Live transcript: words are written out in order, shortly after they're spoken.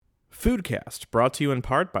Foodcast, brought to you in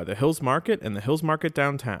part by the Hills Market and the Hills Market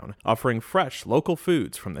Downtown, offering fresh, local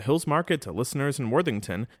foods from the Hills Market to listeners in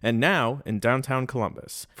Worthington and now in downtown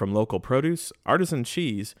Columbus. From local produce, artisan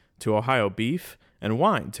cheese, to Ohio beef, and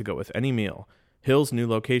wine to go with any meal. Hills' new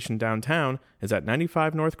location downtown is at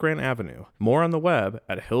 95 North Grant Avenue. More on the web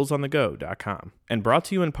at hillsonthego.com. And brought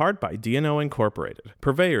to you in part by D&O Incorporated,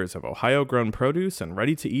 purveyors of Ohio-grown produce and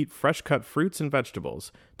ready-to-eat fresh-cut fruits and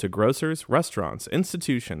vegetables to grocers, restaurants,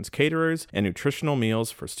 institutions, caterers, and nutritional meals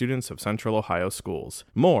for students of Central Ohio schools.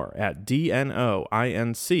 More at dnoinc.com.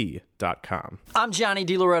 I'm Johnny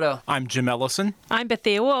DiLoretto. I'm Jim Ellison. I'm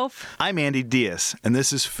Bethia Wolf. I'm Andy Diaz, and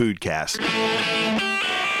this is Foodcast.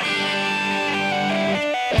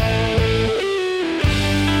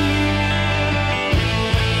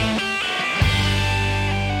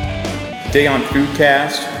 Today on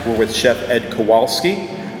Foodcast, we're with Chef Ed Kowalski,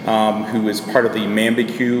 who is part of the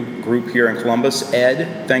Mambecue group here in Columbus.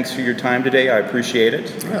 Ed, thanks for your time today. I appreciate it.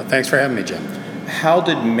 Yeah, thanks for having me, Jim. How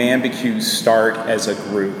did Mambecue start as a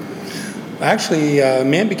group? Actually,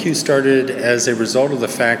 Mambecue started as a result of the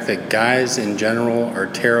fact that guys in general are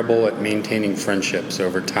terrible at maintaining friendships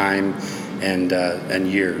over time and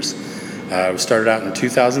years. We started out in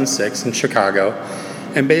 2006 in Chicago,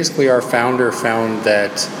 and basically our founder found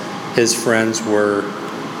that his friends were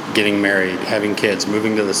getting married, having kids,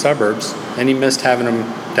 moving to the suburbs, and he missed having them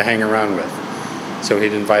to hang around with. So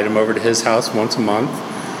he'd invite them over to his house once a month.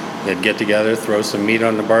 They'd get together, throw some meat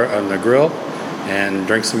on the grill, and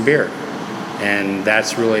drink some beer. And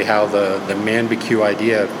that's really how the Mambecue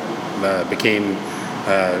idea became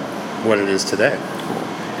what it is today.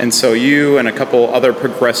 And so you and a couple other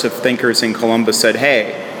progressive thinkers in Columbus said,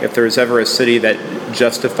 hey, if there's ever a city that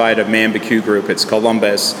justified a Mambecue group, it's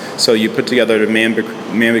Columbus. So you put together the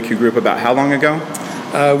Mambecue group about how long ago?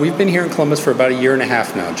 We've been here in Columbus for about a year and a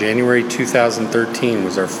half now. January 2013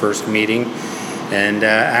 was our first meeting. And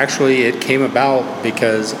actually it came about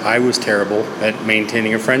because I was terrible at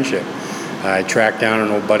maintaining a friendship. I tracked down an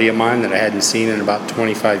old buddy of mine that I hadn't seen in about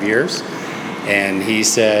 25 years. And he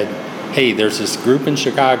said, hey, there's this group in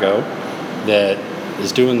Chicago that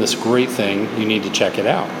is doing this great thing. You need to check it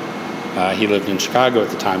out. He lived in Chicago at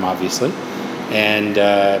the time, obviously. And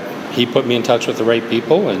he put me in touch with the right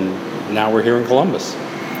people, and now we're here in Columbus.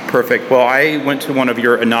 Perfect. Well, I went to one of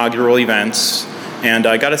your inaugural events, and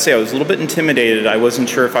I got to say I was a little bit intimidated. I wasn't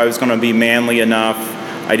sure if I was going to be manly enough.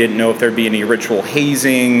 I didn't know if there'd be any ritual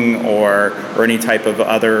hazing or any type of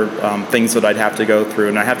other things that I'd have to go through.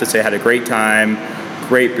 And I have to say I had a great time,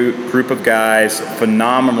 great group of guys,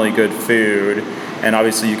 phenomenally good food. And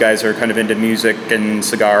obviously you guys are kind of into music and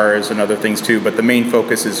cigars and other things too, but the main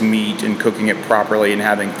focus is meat and cooking it properly and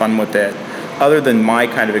having fun with it. Other than my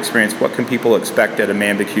kind of experience, what can people expect at a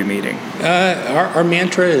Mambecue meeting? Our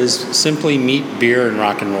mantra is simply meat, beer, and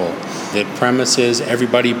rock and roll. The premise is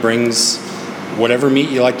everybody brings whatever meat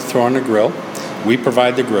you like to throw on the grill. We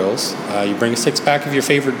provide the grills. You bring a six-pack of your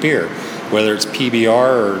favorite beer, whether it's PBR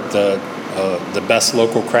or the best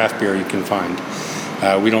local craft beer you can find.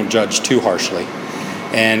 We don't judge too harshly.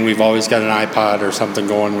 And we've always got an iPod or something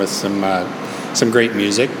going with some great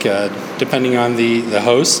music. Depending on the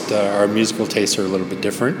host, our musical tastes are a little bit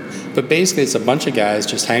different. But basically, it's a bunch of guys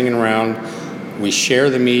just hanging around. We share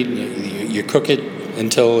the meat. You cook it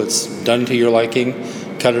until it's done to your liking.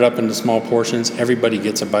 Cut it up into small portions. Everybody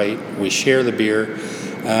gets a bite. We share the beer.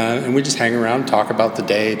 And we just hang around, talk about the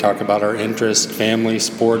day, talk about our interests, family,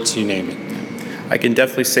 sports, you name it. I can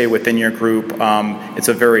definitely say within your group, it's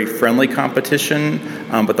a very friendly competition,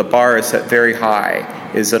 but the bar is set very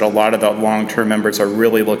high, is that a lot of the long-term members are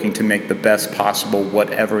really looking to make the best possible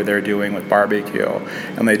whatever they're doing with barbecue.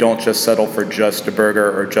 And they don't just settle for just a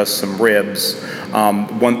burger or just some ribs.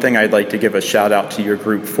 One thing I'd like to give a shout out to your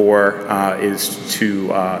group for is to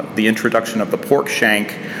the introduction of the pork shank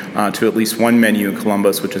to at least one menu in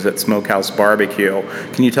Columbus, which is at Smokehouse Barbecue.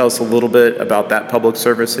 Can you tell us a little bit about that public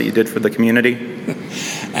service that you did for the community?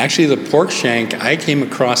 Actually, the pork shank, I came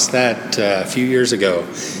across that a few years ago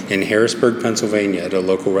in Harrisburg, Pennsylvania, at a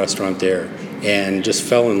local restaurant there, and just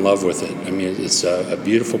fell in love with it. I mean, it's a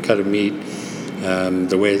beautiful cut of meat.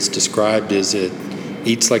 The way it's described is it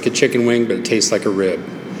eats like a chicken wing, but it tastes like a rib.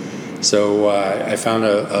 So I found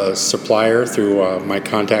a supplier through my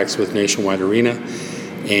contacts with Nationwide Arena,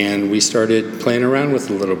 and we started playing around with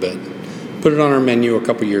it a little bit. Put it on our menu a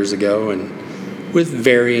couple years ago, and with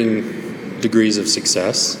varying degrees of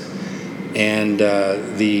success. And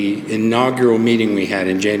the inaugural meeting we had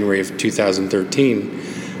in January of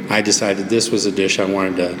 2013, I decided this was a dish I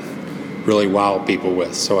wanted to really wow people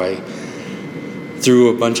with. So I threw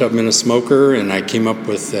a bunch of them in a smoker, and I came up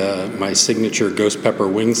with my signature ghost pepper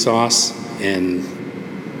wing sauce and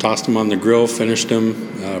tossed them on the grill, finished them,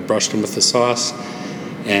 brushed them with the sauce,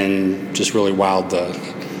 and just really wowed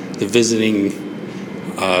the visiting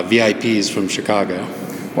VIPs from Chicago.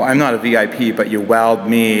 Well, I'm not a VIP, but you wowed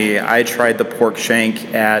me. I tried the pork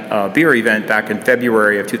shank at a beer event back in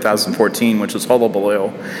February of 2014, which was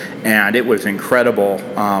Hullabaloo, and it was incredible.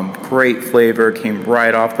 Great flavor, came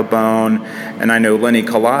right off the bone, and I know Lenny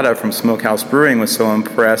Collada from Smokehouse Brewing was so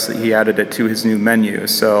impressed that he added it to his new menu.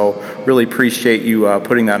 So really appreciate you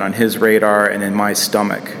putting that on his radar and in my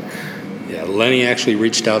stomach. Yeah, Lenny actually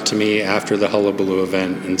reached out to me after the Hullabaloo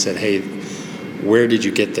event and said, hey, where did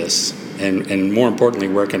you get this? And more importantly,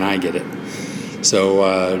 where can I get it? So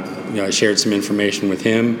I shared some information with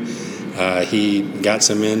him. He got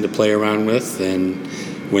some in to play around with, and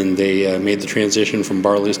when they made the transition from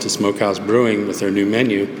Barley's to Smokehouse Brewing with their new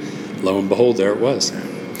menu, lo and behold, there it was.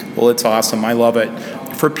 Well, it's awesome. I love it.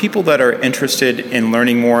 For people that are interested in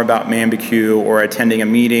learning more about Man-B-Q or attending a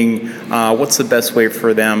meeting, what's the best way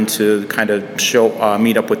for them to kind of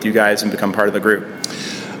meet up with you guys and become part of the group?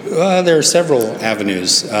 There are several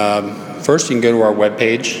avenues. First, you can go to our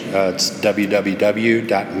webpage. It's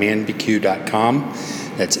www.manbq.com.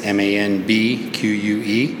 That's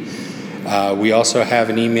MANBQUE. We also have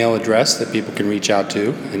an email address that people can reach out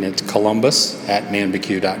to, and it's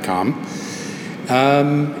columbus@manbq.com.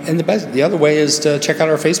 And the other way is to check out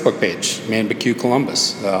our Facebook page, Man-B-Q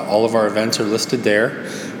Columbus. All of our events are listed there.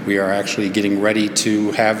 We are actually getting ready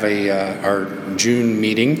to have our June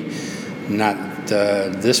meeting, not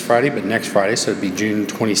this Friday, but next Friday, so it'd be June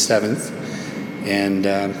 27th. And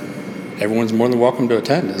everyone's more than welcome to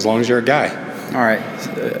attend, as long as you're a guy. All right.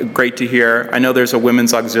 Great to hear. I know there's a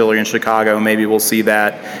women's auxiliary in Chicago. Maybe we'll see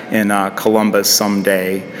that in Columbus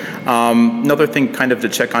someday. Another thing kind of to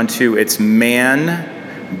check on, too, it's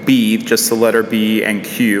Man-B, just the letter B, and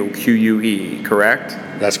Q-U-E, correct?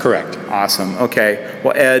 That's correct. Awesome. Okay.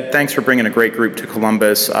 Well, Ed, thanks for bringing a great group to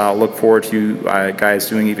Columbus. Look forward to you guys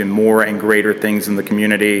doing even more and greater things in the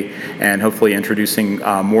community, and hopefully introducing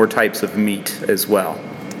more types of meat as well.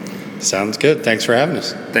 Sounds good. Thanks for having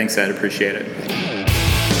us. Thanks, Ed. Appreciate it.